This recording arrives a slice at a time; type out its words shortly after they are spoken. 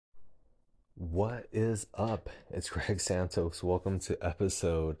What is up? It's Greg Santos. Welcome to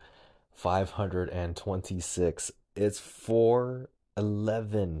episode 526. It's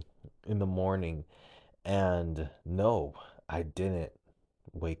 4:11 in the morning, and no, I didn't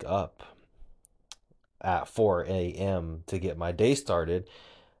wake up at 4 a.m. to get my day started.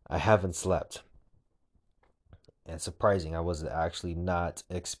 I haven't slept. And surprising, I was actually not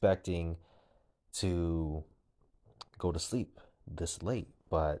expecting to go to sleep this late,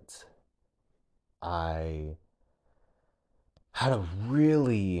 but I had a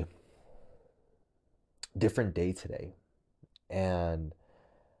really different day today. And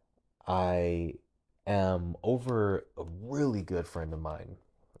I am over a really good friend of mine.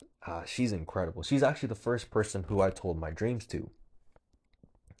 She's incredible. She's actually the first person who I told my dreams to.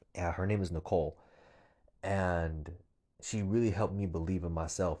 Yeah, her name is Nicole. And she really helped me believe in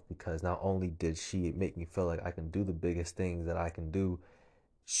myself because not only did she make me feel like I can do the biggest things that I can do,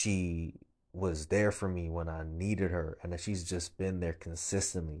 she was there for me when I needed her. And that she's just been there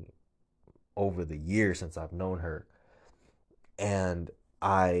consistently over the years since I've known her. And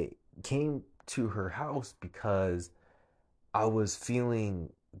I came to her house because I was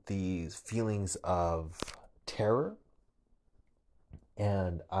feeling these feelings of terror,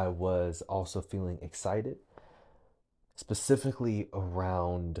 and I was also feeling excited, specifically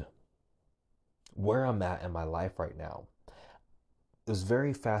around where I'm at in my life right now. It was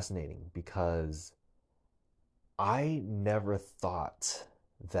very fascinating because I never thought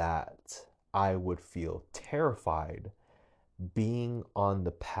that I would feel terrified being on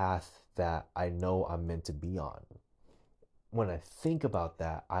the path that I know I'm meant to be on. When I think about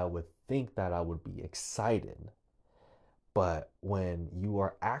that, I would think that I would be excited. But when you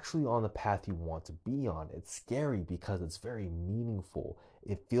are actually on the path you want to be on, it's scary because it's very meaningful.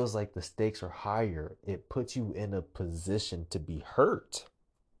 It feels like the stakes are higher. It puts you in a position to be hurt.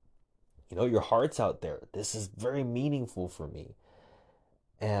 You know, your heart's out there. This is very meaningful for me.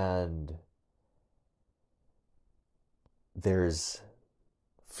 And there's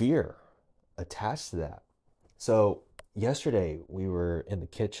fear attached to that. So, yesterday we were in the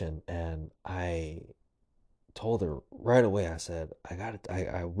kitchen and I told her right away. I said,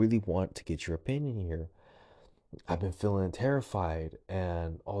 I really want to get your opinion here. I've been feeling terrified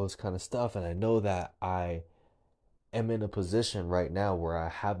and all this kind of stuff, and I know that I am in a position right now where I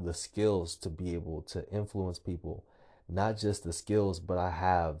have the skills to be able to influence people. Not just the skills, but I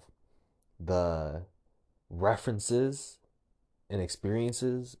have the references and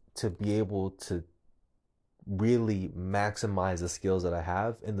experiences to be able to really maximize the skills that I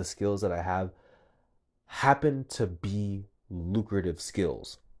have, and the skills that I have happen to be lucrative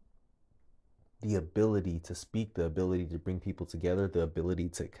skills. The ability to speak, the ability to bring people together, the ability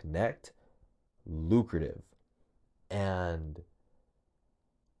to connect, lucrative. And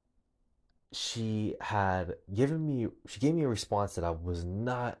she gave me a response that I was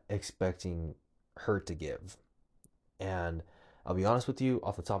not expecting her to give. And I'll be honest with you,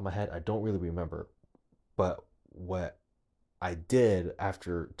 off the top of my head, I don't really remember. But what I did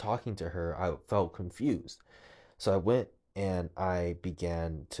after talking to her, I felt confused. So I went and I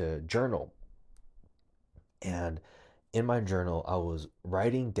began to journal. And in my journal, I was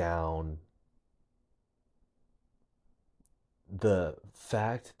writing down the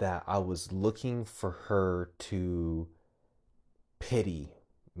fact that I was looking for her to pity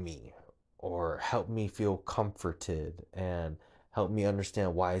me or help me feel comforted and help me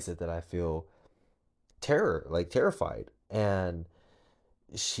understand why is it that I feel terrified. And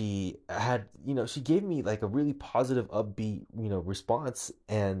she had, she gave me like a really positive, upbeat, response,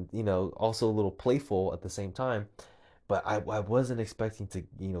 and, also a little playful at the same time. But I wasn't expecting to,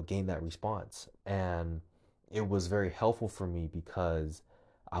 gain that response. And it was very helpful for me because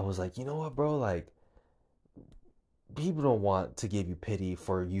I was like, you know what, bro, like, people don't want to give you pity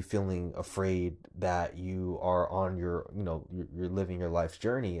for you feeling afraid that you are on your, you're living your life's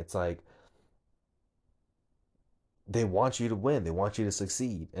journey. It's like they want you to win, they want you to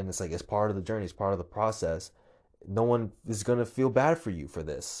succeed, and it's like it's part of the journey, it's part of the process. No one is gonna feel bad for you for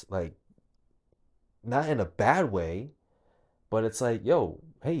this, like, not in a bad way, but it's like, yo,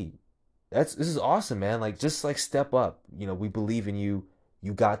 hey, this is awesome, man. Like, just like step up. We believe in you.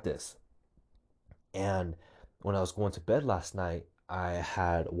 You got this. And when I was going to bed last night, I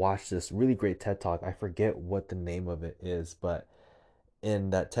had watched this really great TED Talk. I forget what the name of it is, but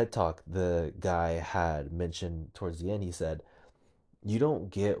in that TED Talk, the guy had mentioned towards the end, he said, you don't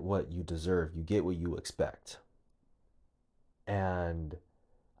get what you deserve, you get what you expect. And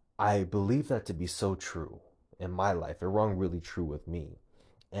I believe that to be so true in my life. It rung really true with me.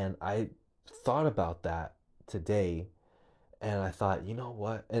 And I thought about that today, And I thought, you know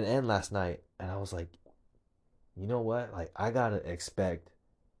what? And last night, and I was like, you know what? Like, I gotta expect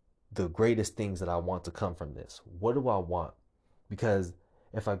the greatest things that I want to come from this. What do I want? Because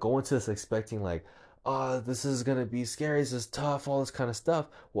if I go into this expecting like, oh, this is gonna be scary, this is tough, all this kind of stuff,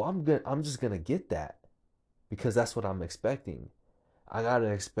 well, I'm just gonna get that because that's what I'm expecting. I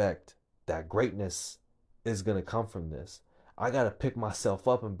gotta expect that greatness is gonna come from this. I gotta pick myself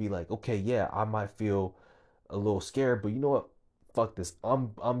up and be like, okay, yeah, I might feel a little scared, but you know what? Fuck this.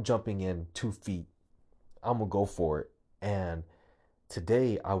 I'm jumping in 2 feet. I'm gonna go for it. And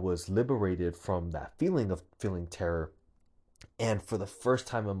today I was liberated from that feeling of feeling terror. And for the first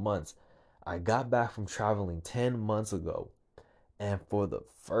time in months, I got back from traveling 10 months ago. And for the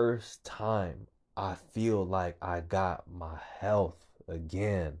first time, I feel like I got my health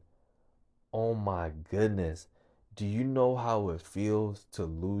again. Oh my goodness. Do you know how it feels to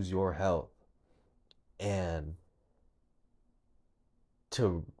lose your health and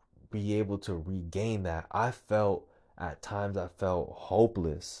to be able to regain that? At times I felt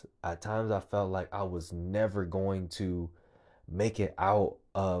hopeless. At times I felt like I was never going to make it out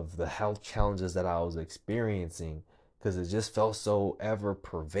of the health challenges that I was experiencing because it just felt so ever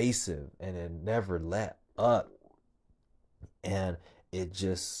pervasive and it never let up. And it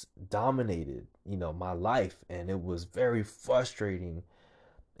just dominated, my life. And it was very frustrating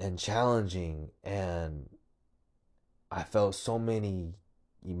and challenging. And I felt so many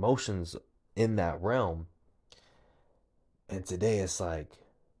emotions in that realm. And today it's like,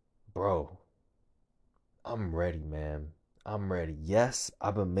 bro, I'm ready, man. I'm ready. Yes,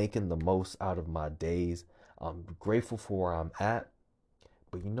 I've been making the most out of my days. I'm grateful for where I'm at.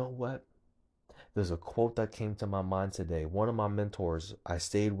 But you know what? There's a quote that came to my mind today. One of my mentors, I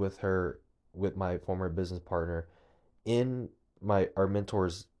stayed with her, with my former business partner, in my our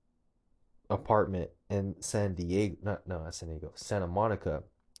mentor's apartment in San Diego, not San Diego, Santa Monica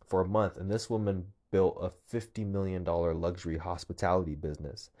for a month. And this woman built a $50 million luxury hospitality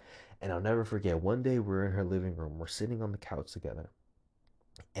business. And I'll never forget, one day we're in her living room, we're sitting on the couch together,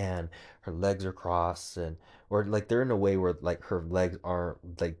 and her legs are crossed, and or like they're in a way where like her legs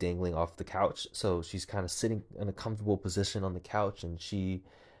aren't like dangling off the couch. So she's kind of sitting in a comfortable position on the couch, and she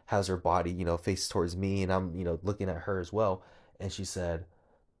has her body, face towards me, and I'm, looking at her as well. And she said,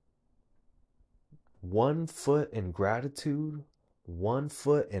 1 foot in gratitude, 1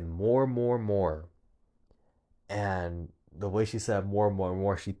 foot in more, more, more. And the way she said more and more and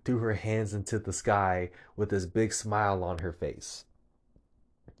more, she threw her hands into the sky with this big smile on her face.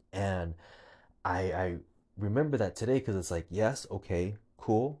 And I remember that today because it's like, yes, okay,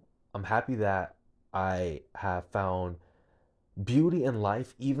 cool. I'm happy that I have found beauty in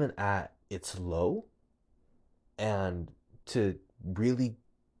life even at its low, and to really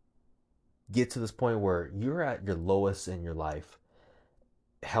get to this point where you're at your lowest in your life,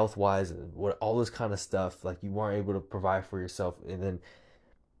 health wise, and what all this kind of stuff, like you weren't able to provide for yourself, and then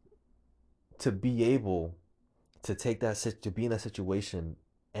to be able to take to be in that situation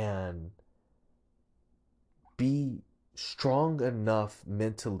and be strong enough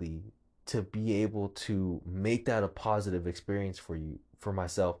mentally to be able to make that a positive experience for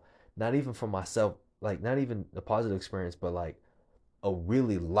myself, not even for myself, like not even a positive experience, but like a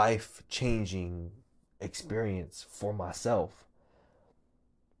really life changing experience for myself.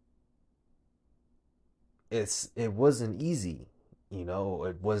 It wasn't easy,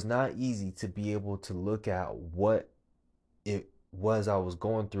 it was not easy to be able to look at what it was I was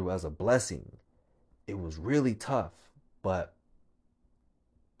going through as a blessing. It was really tough, but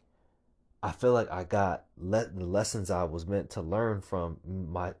I feel like I got the lessons I was meant to learn from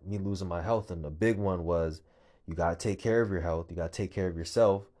me losing my health. And the big one was, you got to take care of your health, you got to take care of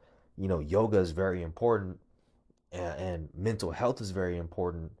yourself. Yoga is very important, and mental health is very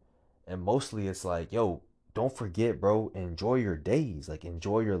important. And mostly it's like, yo, don't forget, bro, enjoy your days, like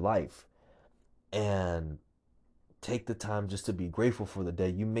enjoy your life, and take the time just to be grateful for the day.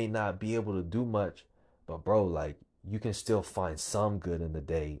 You may not be able to do much, but bro, like you can still find some good in the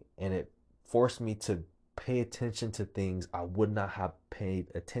day. And it forced me to pay attention to things I would not have paid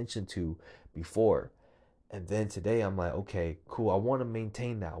attention to before. And then today I'm like, okay, cool. I want to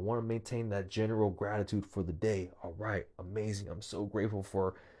maintain that. I want to maintain that general gratitude for the day. All right, amazing. I'm so grateful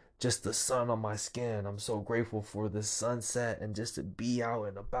for just the sun on my skin. I'm so grateful for the sunset and just to be out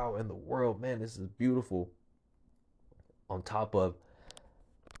and about in the world. Man, this is beautiful. On top of,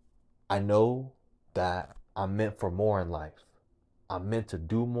 I know that I'm meant for more in life. I'm meant to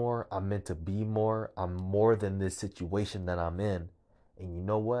do more. I'm meant to be more. I'm more than this situation that I'm in. And you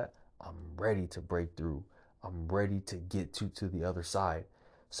know what? I'm ready to break through. I'm ready to get to the other side.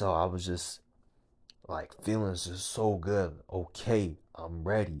 So I was just like feelings just so good. Okay, I'm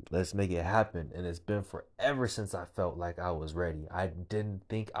ready. Let's make it happen. And it's been forever since I felt like I was ready. I didn't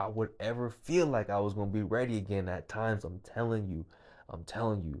think I would ever feel like I was gonna be ready again. At times, I'm telling you,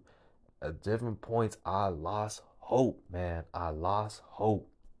 at different points, I lost hope, man. I lost hope,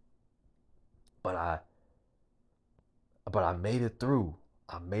 but I made it through.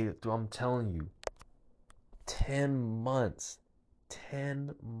 I made it through. I'm telling you, 10 months,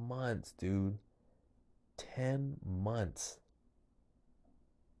 10 months, dude, 10 months,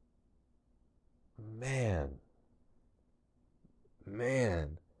 man.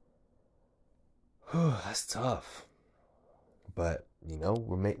 Man, whew, that's tough. But we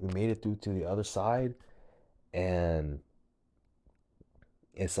made it through to the other side, and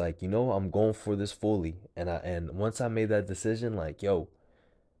it's like I'm going for this fully. And once I made that decision, like yo,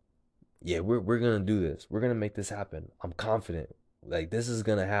 yeah, we're gonna do this. We're gonna make this happen. I'm confident. Like this is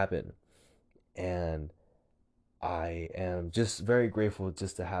gonna happen, and I am just very grateful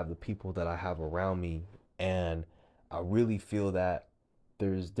just to have the people that I have around me. And I really feel that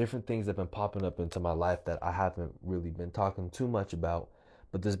there's different things that have been popping up into my life that I haven't really been talking too much about.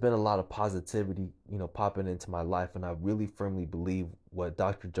 But there's been a lot of positivity, popping into my life. And I really firmly believe what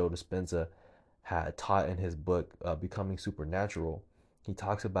Dr. Joe Dispenza had taught in his book, Becoming Supernatural. He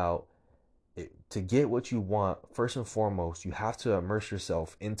talks about to get what you want, first and foremost, you have to immerse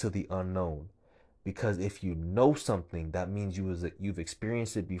yourself into the unknown, because if you know something, that means you've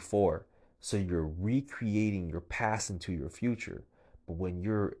experienced it before, so you're recreating your past into your future. But when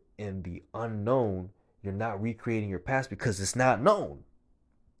you're in the unknown, you're not recreating your past because it's not known.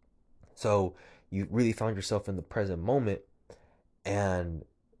 So you really found yourself in the present moment, and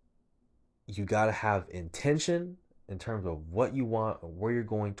you got to have intention in terms of what you want, where you're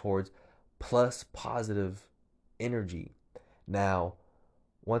going towards, plus positive energy. Now,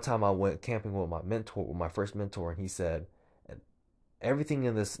 one time I went camping with my mentor, with my first mentor, and he said, everything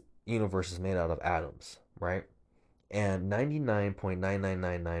in this universe is made out of atoms, right? And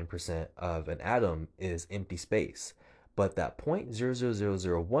 99.9999% of an atom is empty space. But that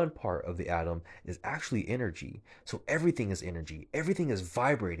 0.00001 part of the atom is actually energy. So everything is energy. Everything is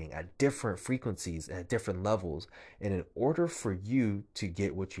vibrating at different frequencies and at different levels. And in order for you to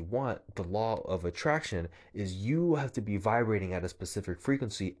get what you want, the law of attraction is you have to be vibrating at a specific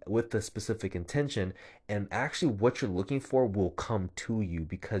frequency with a specific intention. And actually, what you're looking for will come to you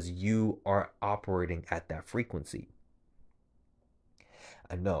because you are operating at that frequency.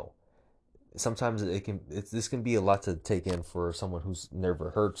 I know sometimes this can be a lot to take in for someone who's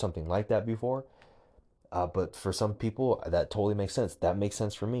never heard something like that before. But for some people, that totally makes sense. That makes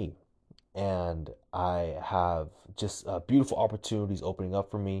sense for me, and I have just beautiful opportunities opening up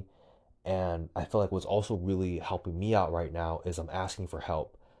for me. And I feel like what's also really helping me out right now is I'm asking for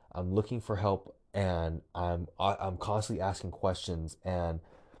help. I'm looking for help, and I'm constantly asking questions. And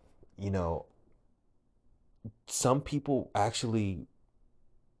you know, some people actually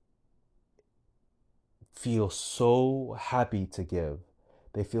feel so happy to give.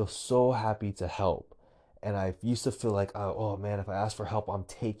 They feel so happy to help. And I used to feel like, oh man, if I ask for help, I'm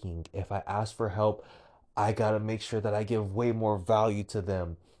taking. If I ask for help, I gotta make sure that I give way more value to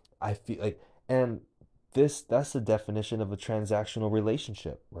them. I feel like, and that's the definition of a transactional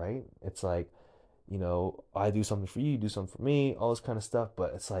relationship, right? It's like, I do something for you, you do something for me, all this kind of stuff.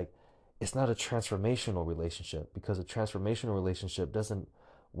 But it's like, it's not a transformational relationship, because a transformational relationship doesn't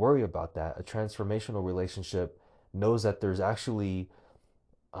worry about that. A transformational relationship knows that there's actually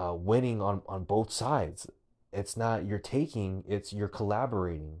winning on both sides. It's not you're taking, it's you're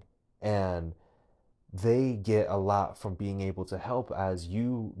collaborating. And they get a lot from being able to help as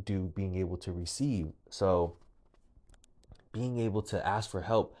you do being able to receive. So being able to ask for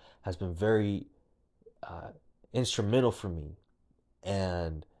help has been very uh, instrumental for me.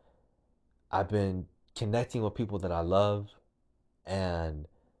 And I've been connecting with people that I love, and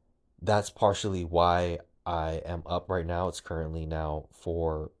that's partially why I am up right now. It's currently now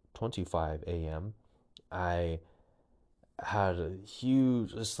 4:25 a.m. I had a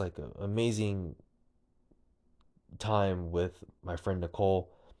huge, just like an amazing time with my friend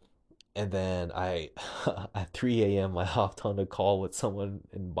Nicole. And then at 3 a.m., I hopped on a call with someone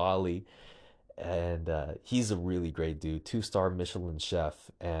in Bali. And he's a really great dude, two-star Michelin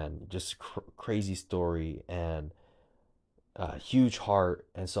chef, and just crazy story, and huge heart.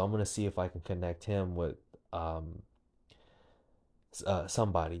 And so I'm gonna see if I can connect him with um,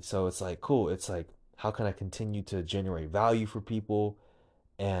 somebody. So it's like cool. It's like, how can I continue to generate value for people,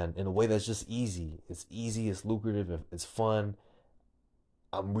 and in a way that's just easy. It's easy. It's lucrative. It's fun.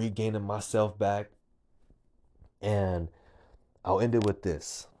 I'm regaining myself back, and I'll end it with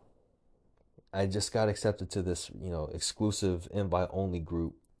this. I just got accepted to this, exclusive invite only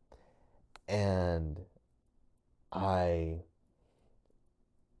group, and I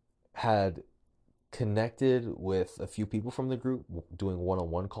had connected with a few people from the group doing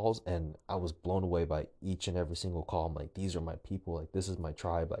one-on-one calls, and I was blown away by each and every single call. I'm like, these are my people, like this is my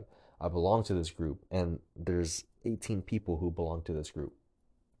tribe, like I belong to this group, and there's 18 people who belong to this group.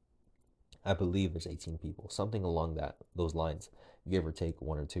 I believe there's 18 people, something along those lines, give or take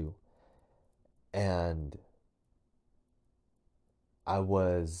one or two. And I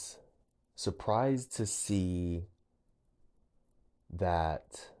was surprised to see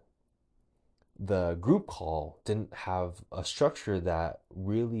that the group call didn't have a structure that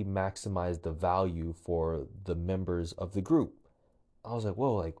really maximized the value for the members of the group. I was like,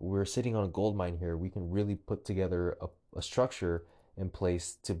 whoa, like we're sitting on a gold mine here. We can really put together a structure in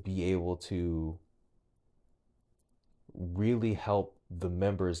place to be able to really help the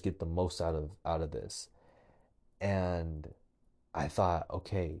members get the most out of this. And I thought,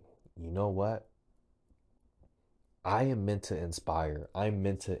 okay, you know what? I am meant to inspire. I'm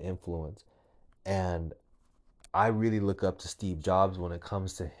meant to influence. And I really look up to Steve Jobs when it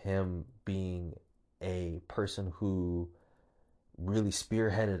comes to him being a person who really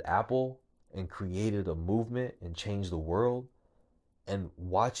spearheaded Apple and created a movement and changed the world. And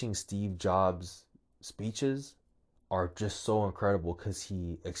watching Steve Jobs' speeches are just so incredible because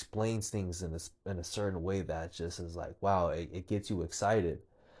he explains things in a certain way that just is like, wow, it gets you excited.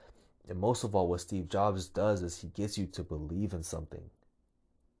 And most of all, what Steve Jobs does is he gets you to believe in something.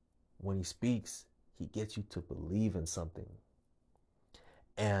 When he speaks, he gets you to believe in something.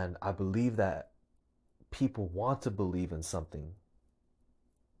 And I believe that people want to believe in something.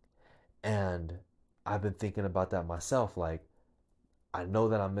 And I've been thinking about that myself. Like, I know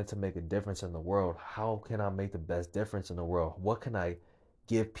that I'm meant to make a difference in the world. How can I make the best difference in the world? What can I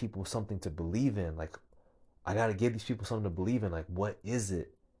give people something to believe in? Like, I got to give these people something to believe in. Like, what is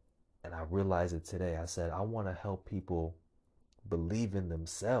it? And I realized it today. I said, I want to help people believe in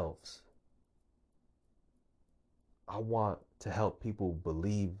themselves. I want to help people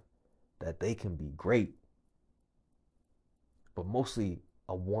believe that they can be great. But mostly,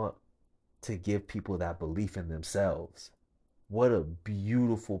 I want to give people that belief in themselves. What a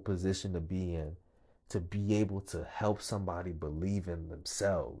beautiful position to be in, to be able to help somebody believe in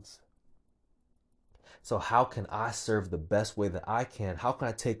themselves. So, how can I serve the best way that I can? How can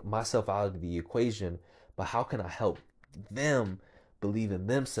I take myself out of the equation? But how can I help them believe in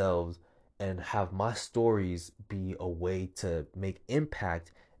themselves and have my stories be a way to make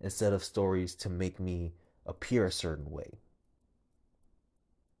impact instead of stories to make me appear a certain way?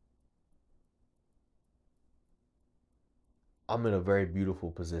 I'm in a very beautiful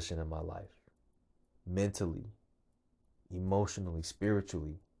position in my life, mentally, emotionally,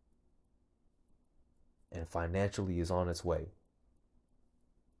 spiritually, and financially is on its way.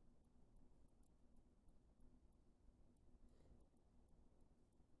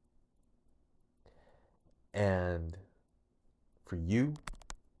 And for you,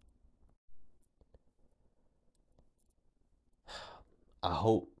 I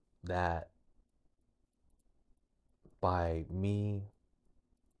hope that by me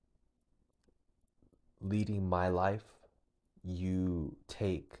leading my life, you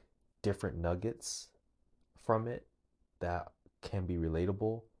take different nuggets from it that can be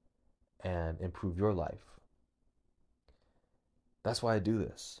relatable and improve your life. That's why I do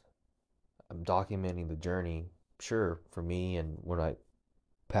this. I'm documenting the journey, sure, for me, and when I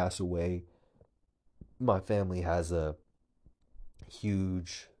pass away, my family has a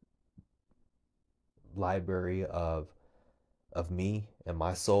huge library of me and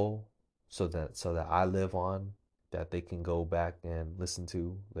my soul so that I live on, that they can go back and listen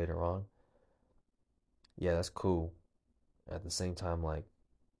to later on. Yeah, that's cool. At the same time, like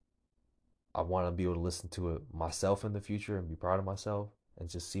I want to be able to listen to it myself in the future and be proud of myself and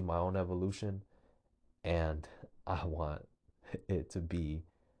just see my own evolution. And I want it to be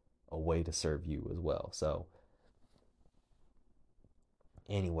a way to serve you as well. So,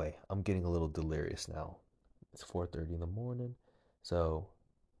 anyway, I'm getting a little delirious now. It's 4:30 in the morning. So,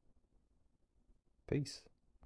 peace.